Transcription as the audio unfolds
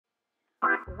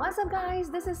What's up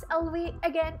guys, this is LV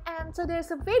again, and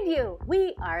today's video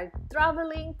we are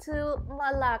traveling to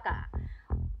Mallaca.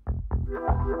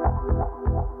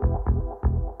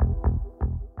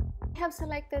 I have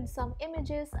selected some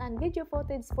images and video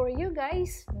footage for you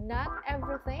guys. Not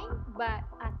everything, but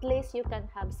at least you can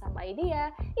have some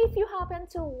idea if you happen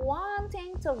to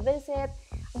wanting to visit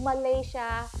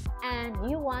Malaysia and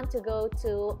you want to go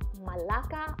to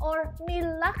Mallaca or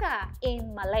Mallaca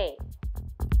in Malay.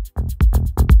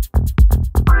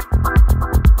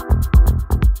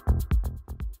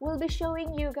 We'll be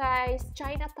showing you guys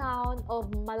Chinatown of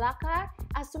Mallaca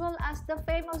as well as the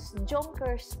famous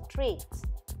Jonker Street.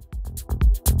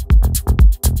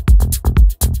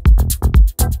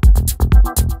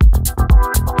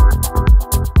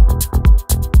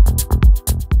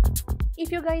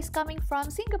 If you guys coming from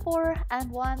Singapore and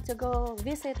want to go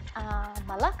visit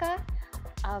Mallaca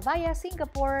via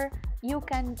Singapore, you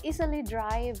can easily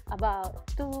drive about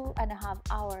 2.5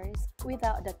 hours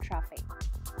without the traffic.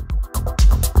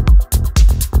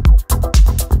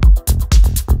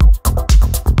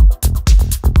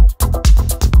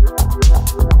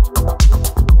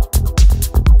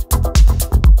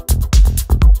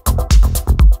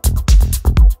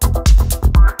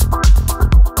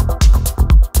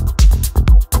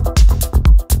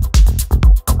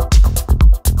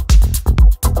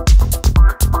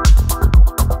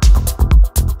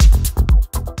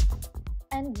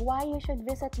 Why you should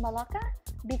visit Mallaca?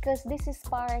 Because this is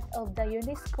part of the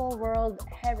UNESCO World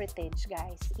Heritage,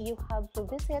 guys. You have to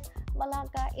visit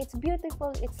Mallaca. It's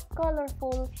beautiful, it's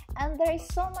colorful, and there is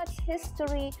so much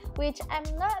history which I'm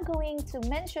not going to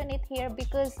mention it here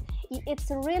because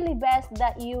it's really best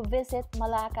that you visit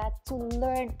Mallaca to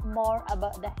learn more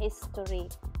about the history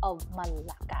of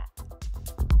Mallaca.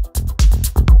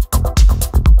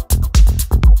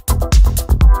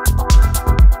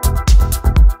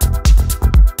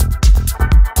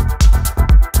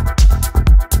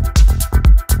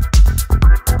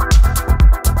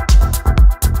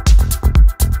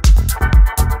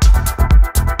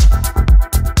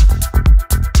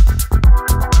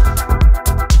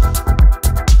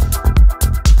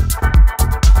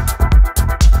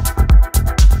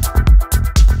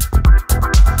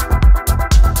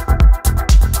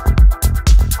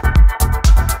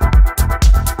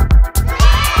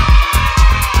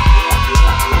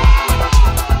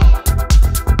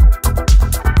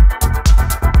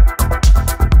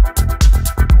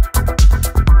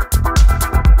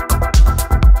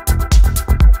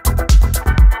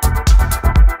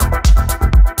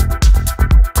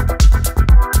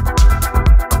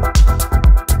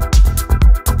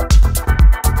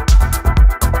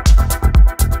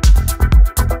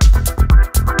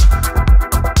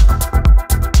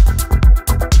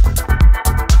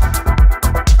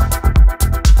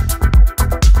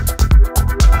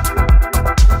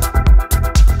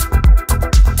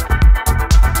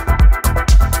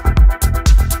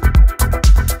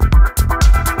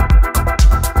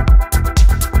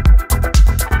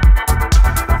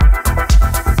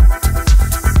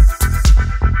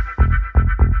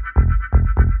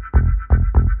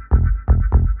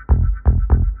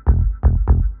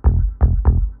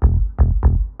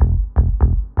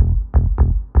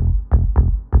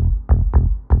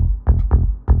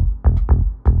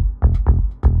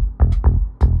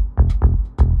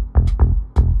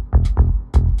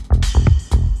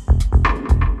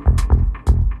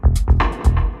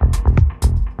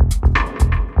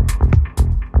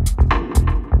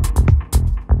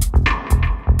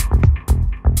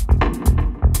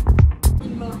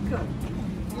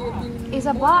 It's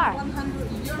a bar.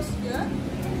 100 years here,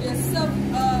 they serve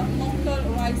local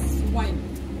rice wine.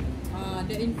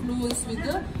 The influence with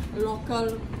the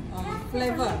local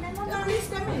flavor. Please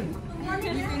come in.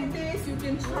 You can taste, you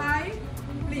can try.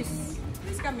 Please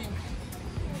come in.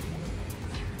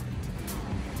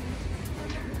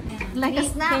 Like a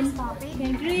snack.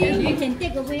 Can drink, you can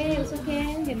take away also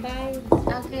can buy.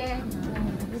 Okay.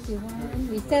 If you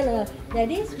want, we sell that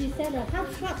is we sell a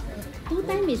half shot. 2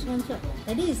 times is 1 shot.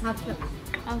 That is half shot.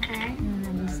 Okay.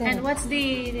 And what's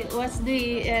the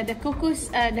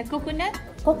coconut?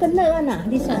 Coconut one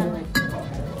this one.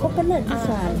 Coconut this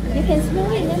one. You can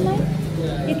smell it,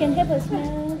 right? You can have a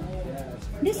smell.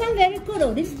 This one very good.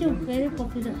 Oh, this too very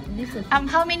popular. This one.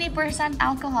 How many %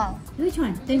 alcohol? Which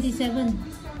one? 27.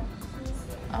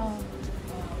 Oh.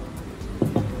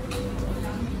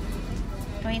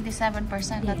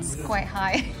 27%. That's quite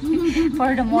high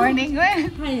for the morning. Higher,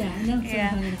 not so Yeah.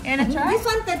 high. You wanna try? This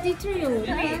one 33.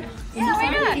 Yeah, why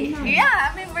not?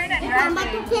 Yeah, I mean we're not But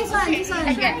this one.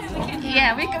 Okay.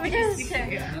 Yeah, we can because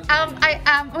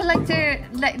I would like to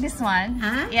like this one.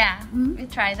 Huh? Yeah, we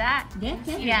try that. Yes.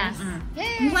 Yeah.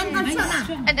 You want half shot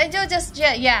And then you just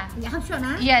yeah. half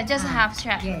shot Yeah, just half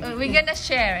shot. Yeah. We're gonna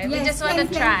share it. We just want to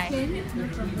try.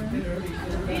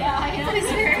 Yeah,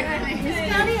 it's very It's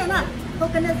curry or not?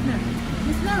 Coconut nut.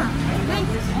 You smell it?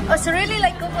 Nice. Oh, it's really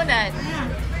like coconut.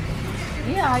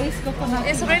 Yeah, it's coconut.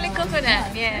 It's really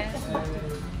coconut. Yeah.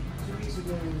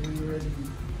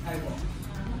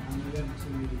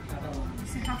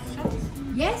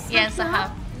 Yes. Yes, a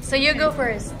half. So you go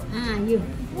first. You.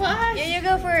 What? Yeah, you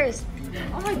go first.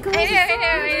 Oh my God. I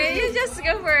know. You just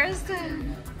go first.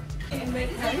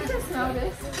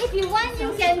 If you want,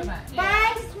 you can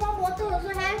buy small bottle. Also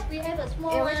have. We have a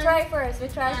small Yeah, one. we try first. We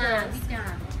try first.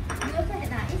 Yeah. You also have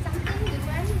that. It's something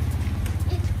different.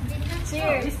 It's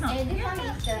Cheers. this one is the.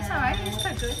 It's alright. It's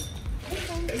quite good. This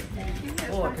one is the.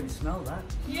 Oh, I can smell that.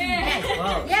 Yes.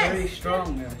 Wow, it's Yes. very strong.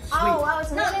 Sweet. Oh wow,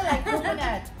 it's really like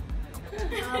coconut.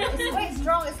 It's quite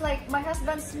strong. It's like my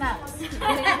husband smells.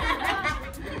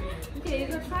 Okay, you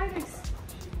go try this.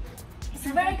 It's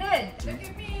very good. Look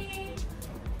at me,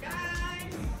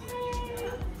 guys.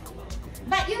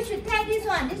 But you should try this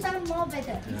one. This one more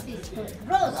better. This is good.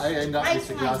 Rose. I end up ice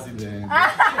with a wine. glass in the end.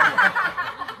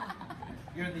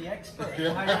 You're the expert.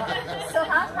 So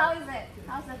how is it?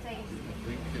 How's the taste?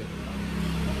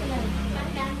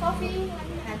 Coffee.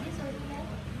 This one.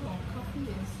 Coffee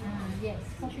is. Yes.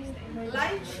 Coffee.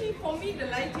 Lychee, for me, the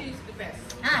lychee is the best.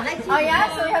 Like Oh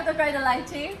yeah, so we have to try the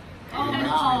lychee. Oh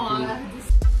no.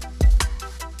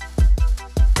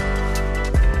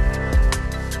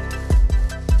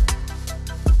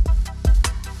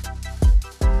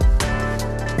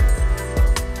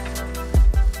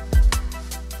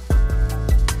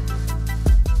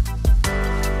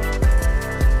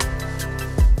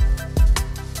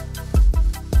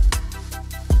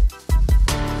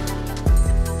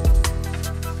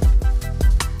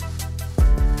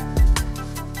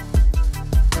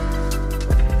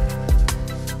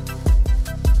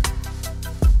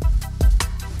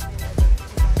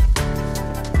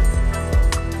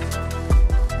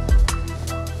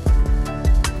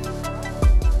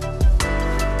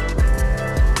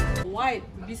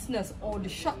 Business or the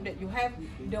shop that you have,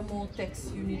 the more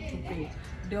tax you need to pay.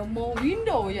 The more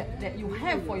window that you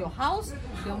have for your house,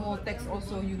 the more tax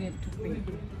also you need to pay.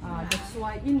 That's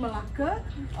why in Malacca,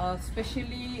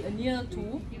 especially near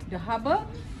to the harbour,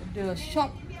 the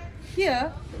shop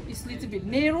here is little bit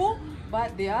narrow,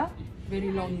 but they are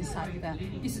very long inside there.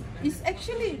 It's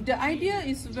actually, the idea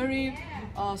is very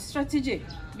strategic,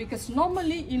 because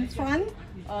normally in front,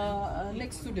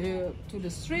 next to the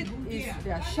street is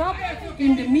their shop.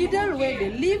 In the middle where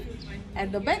they live,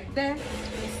 at the back there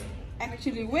is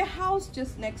actually warehouse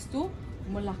just next to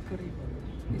Mallaca River.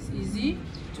 It's easy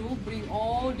to bring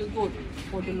all the goods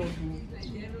for the loading.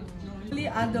 Only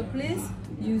other place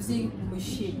using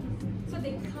machine. So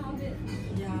they count it.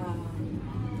 Yeah.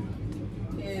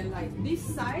 And like this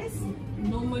size,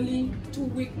 normally 2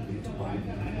 weeks to buy.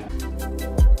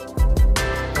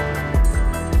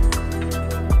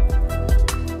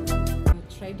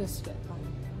 Traders that time.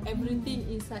 Everything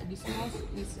inside this house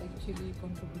is actually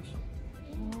contribution.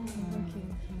 Okay.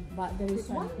 But there is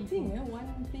one thing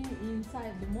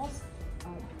inside the mosque,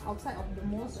 outside of the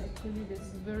mosque, actually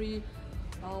there's very,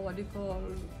 what they call,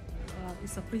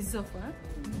 it's a preserve,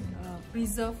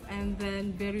 preserve and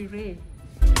then very rare.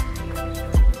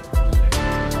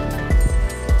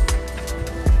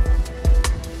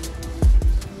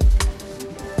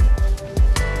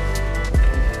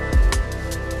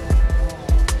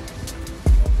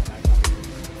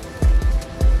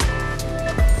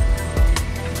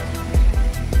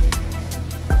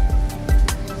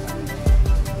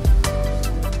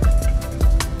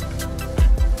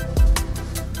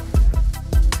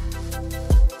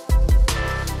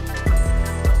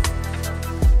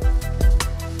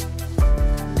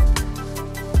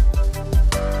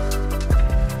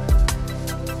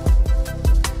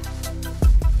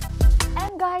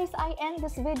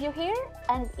 This video here,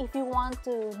 and if you want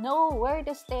to know where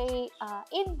to stay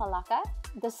in Mallaca,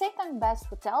 the second best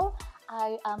hotel,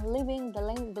 I am leaving the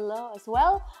link below as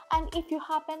well. And if you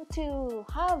happen to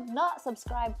have not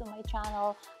subscribed to my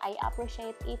channel, I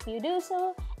appreciate if you do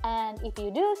so, and if you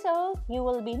do so, you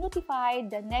will be notified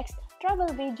the next travel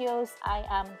videos I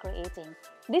am creating.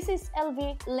 This is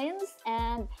LV Linz,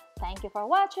 and thank you for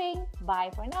watching.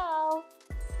 Bye for now.